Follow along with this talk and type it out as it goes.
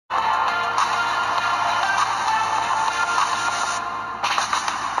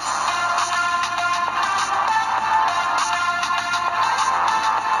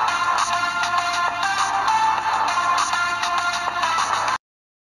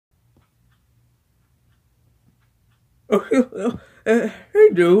Hey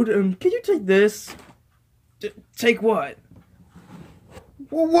dude, can you take this? Take what?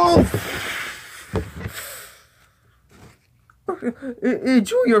 Whoa!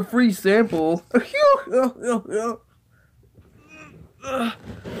 Enjoy your free sample.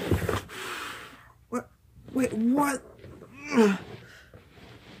 What? Wait, what?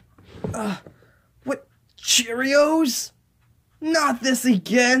 What? Cheerios? Not this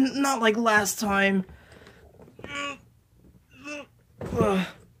again. Not like last time.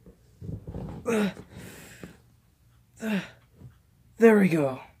 There we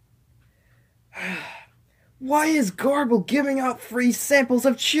go. Why is Garble giving out free samples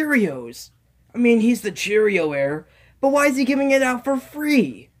of Cheerios? I mean, he's the Cheerio heir, but why is he giving it out for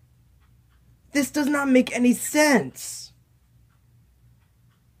free? This does not make any sense.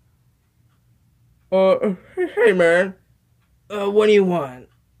 Hey man. What do you want?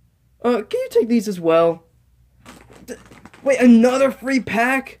 Can you take these as well? Wait, another free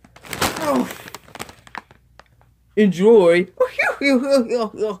pack? Oh. Enjoy.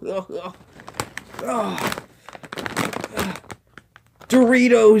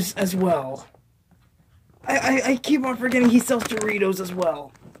 Doritos as well. I keep on forgetting he sells Doritos as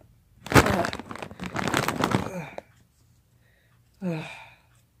well.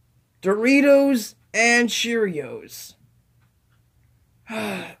 Doritos and Cheerios.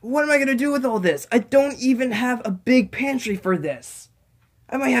 What am I gonna do with all this? I don't even have a big pantry for this.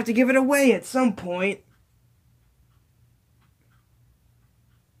 I might have to give it away at some point.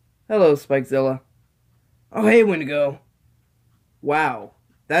 Hello, Spikezilla. Oh, hey, Wendigo. Wow,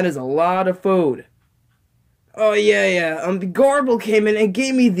 that is a lot of food. Oh, yeah. The Garble came in and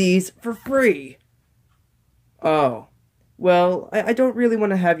gave me these for free. Oh. Well, I don't really want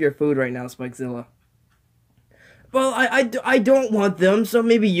to have your food right now, Spikezilla. Well, I don't want them, so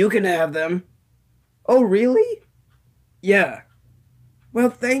maybe you can have them. Oh, really? Yeah. Well,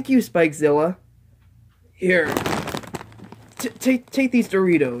 thank you, Spikezilla. Here. Take these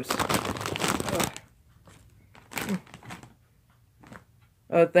Doritos.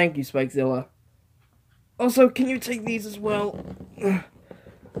 Thank you, Spikezilla. Also, can you take these as well?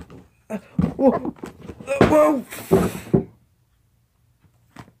 Whoa!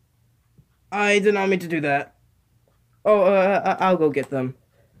 I did not mean to do that. Oh, I'll go get them.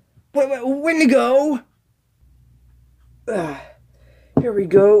 Wait, Wendigo! Here we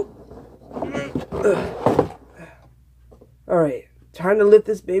go. Alright, time to lift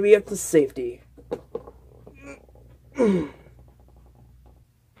this baby up to safety.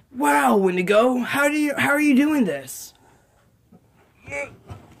 Wow, Wendigo, how are you doing this?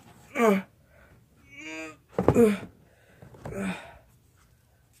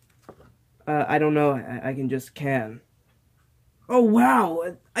 I don't know, I can. Oh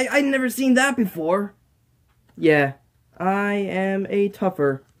wow, I'd never seen that before. Yeah, I am a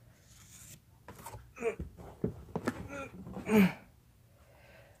tougher.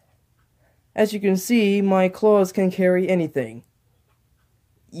 As you can see, my claws can carry anything.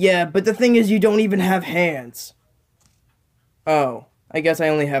 Yeah, but the thing is you don't even have hands. Oh, I guess I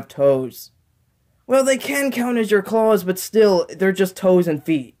only have toes. Well, they can count as your claws, but still, they're just toes and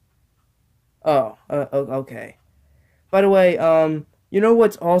feet. Oh, okay. By the way, you know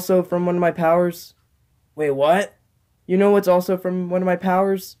what's also from one of my powers? Wait, what? You know what's also from one of my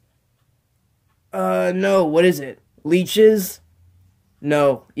powers? No, what is it? Leeches?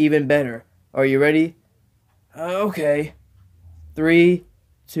 No, even better. Are you ready? Okay. 3,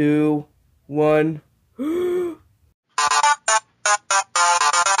 2, 1.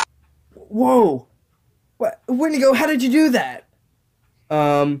 Whoa! What? Wendigo, how did you do that?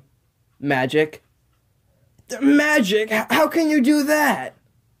 Magic. Magic? How can you do that?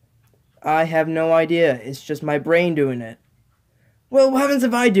 I have no idea. It's just my brain doing it. Well, what happens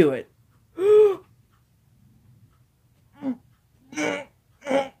if I do it?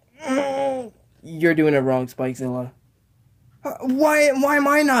 You're doing it wrong, Spikezilla. Why am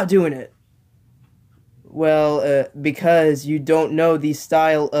I not doing it? Well, because you don't know the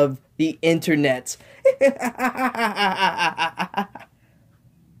style of the internet.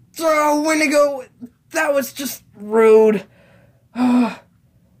 Oh, Wendigo, that was just rude.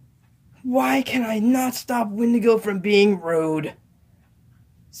 Why can I not stop Wendigo from being rude?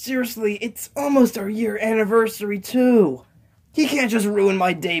 Seriously, it's almost our year anniversary, too. He can't just ruin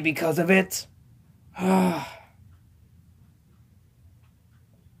my day because of it. Hey,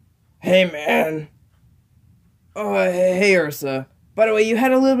 man. Oh, hey, Ursa. By the way, you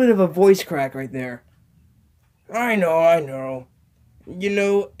had a little bit of a voice crack right there. I know. You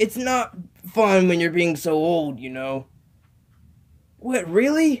know, it's not fun when you're being so old, you know. What,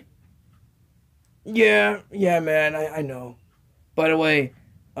 really? Yeah, man, I know. By the way,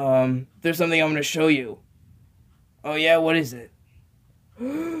 there's something I'm gonna show you. Oh yeah, what is it?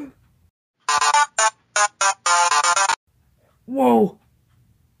 Whoa!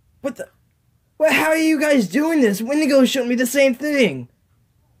 What the? What? How are you guys doing this? Wendigo showed me the same thing.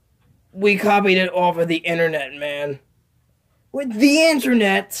 We copied it off of the internet, man. What? The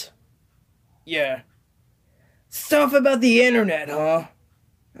internet? Yeah. Stuff about the internet, huh?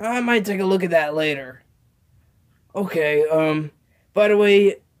 I might take a look at that later. Okay, by the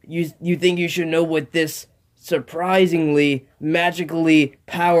way, you think you should know what this surprisingly, magically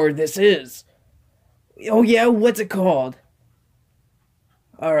powered this is? Oh yeah, what's it called?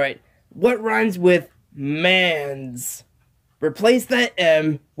 Alright, what rhymes with mans? Replace that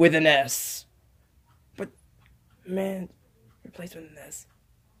M with an S. But, man, replace with an S.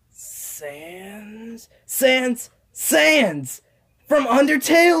 SANS? SANS! From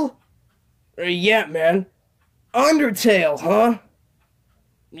Undertale? Yeah, man. Undertale, huh?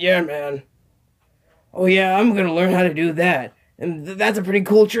 Yeah, man. Oh yeah, I'm gonna learn how to do that. And that's a pretty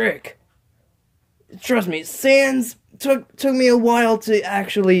cool trick. Trust me, SANS took me a while to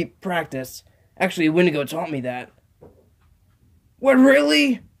actually practice. Actually, Wendigo taught me that. What,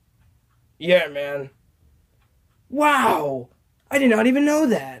 really? Yeah, man. Wow! I did not even know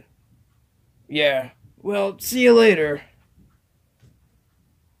that. Yeah. Well, see you later.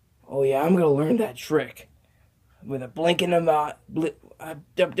 Oh yeah, I'm gonna learn that trick. With a blink in the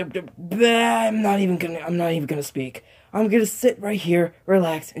I'm not even gonna speak. I'm gonna sit right here,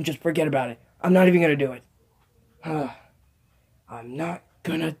 relax, and just forget about it. I'm not even gonna do it. I'm not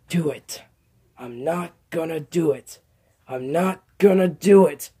gonna do it. I'm not gonna do it. I'm not gonna do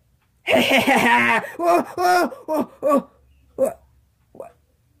it.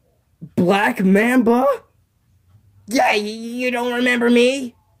 Black Mamba? Yeah, you don't remember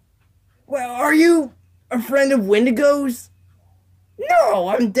me? Well, are you a friend of Wendigo's? No,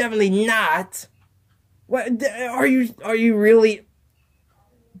 I'm definitely not. What, are you really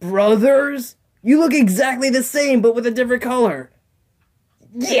brothers? You look exactly the same, but with a different color.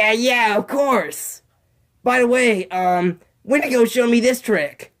 Yeah, of course. By the way, Wendigo showed me this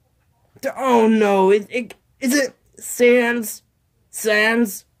trick. Oh no, is it SANS?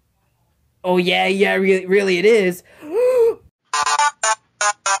 SANS? Oh yeah, really it is.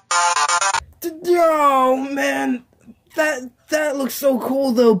 Oh man, that looks so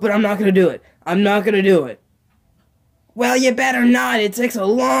cool though, but I'm not gonna do it. I'm not gonna do it. Well, you better not. It takes a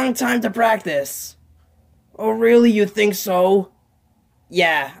long time to practice. Oh really, you think so?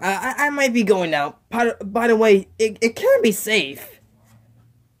 Yeah, I might be going now. By the way, it can't be safe.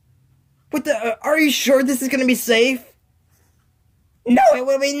 What the? Are you sure this is gonna be safe? No, it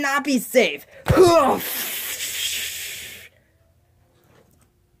will not be safe.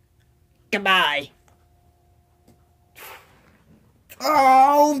 Goodbye.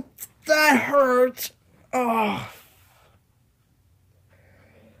 Oh, that hurt. Oh,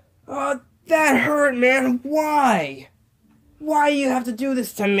 that hurt, man. Why? Why do you have to do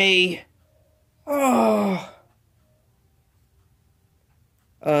this to me? Oh.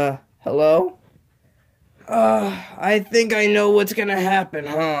 Hello? I think I know what's gonna happen,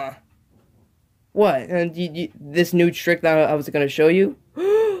 huh? What? This new trick that I was gonna show you?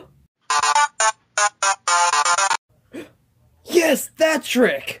 Yes, that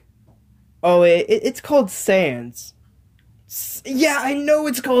trick! Oh, it's called SANS. Yeah, I know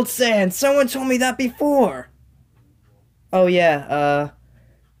it's called SANS. Someone told me that before. Oh, yeah,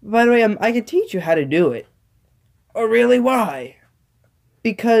 by the way, I can teach you how to do it. Oh, really? Why?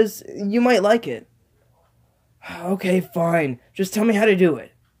 Because you might like it. Okay, fine. Just tell me how to do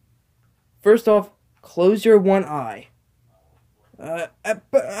it. First off, close your one eye. But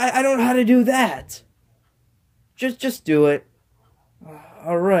I don't know how to do that. Just do it.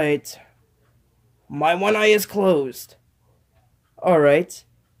 Alright. My one eye is closed. Alright.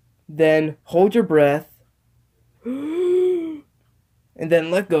 Then hold your breath. And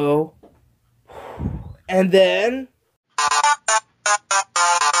then let go. And then...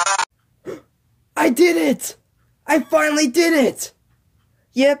 I did it! I finally did it!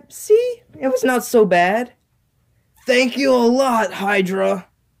 Yep, see? It was not so bad. Thank you a lot, Hydra.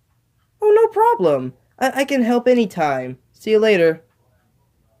 Oh, no problem. I can help anytime. See you later.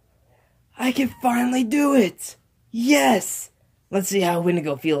 I can finally do it! Yes! Let's see how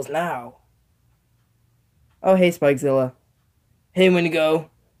Wendigo feels now. Oh, hey, Spikezilla. Hey, Wendigo.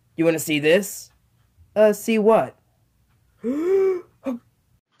 You want to see this? See what?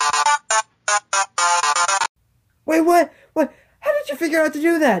 Wait, what? What? How did you figure out to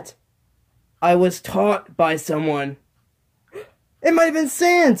do that? I was taught by someone. It might have been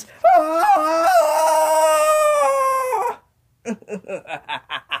SANS!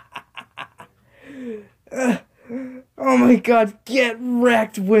 Oh my god, get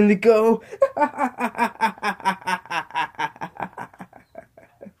wrecked, Wendigo!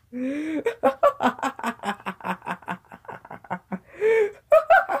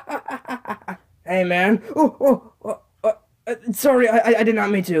 Hey man. Sorry, I did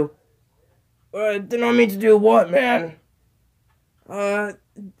not mean to. Did not mean to do what, man?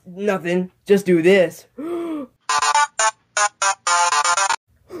 Nothing. Just do this.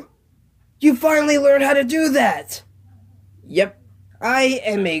 You finally learned how to do that! Yep. I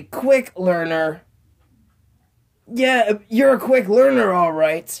am a quick learner. Yeah, you're a quick learner,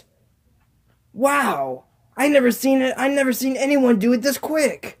 alright. Wow. I never seen anyone do it this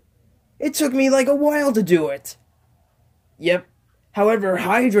quick. It took me like a while to do it. Yep. However,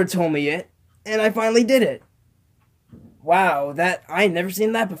 Hydra told me it, and I finally did it. Wow, I ain't never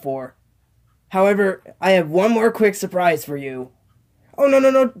seen that before. However, I have one more quick surprise for you. Oh, no,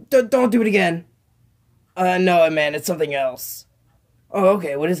 don't do it again. No, man, it's something else. Oh,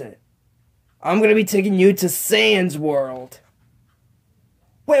 okay, what is it? I'm gonna be taking you to SANS World.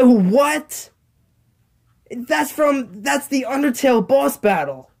 Wait, what? That's the Undertale boss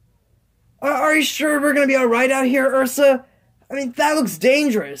battle. Are you sure we're gonna be alright out here, Ursa? I mean, that looks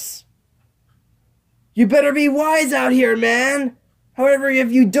dangerous. You better be wise out here, man. However,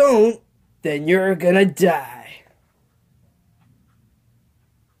 if you don't, then you're gonna die.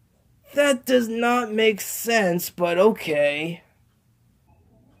 That does not make sense, but okay.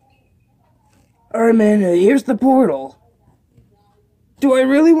 Alright, man, here's the portal. Do I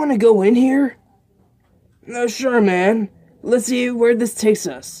really want to go in here? No, sure, man. Let's see where this takes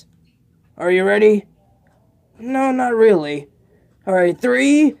us. Are you ready? No, not really. Alright,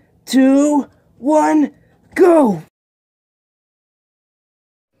 3, 2, 1, go!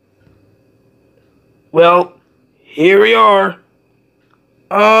 Well, here we are.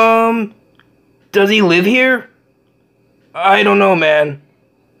 Does he live here? I don't know, man.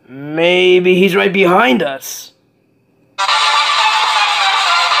 Maybe he's right behind us.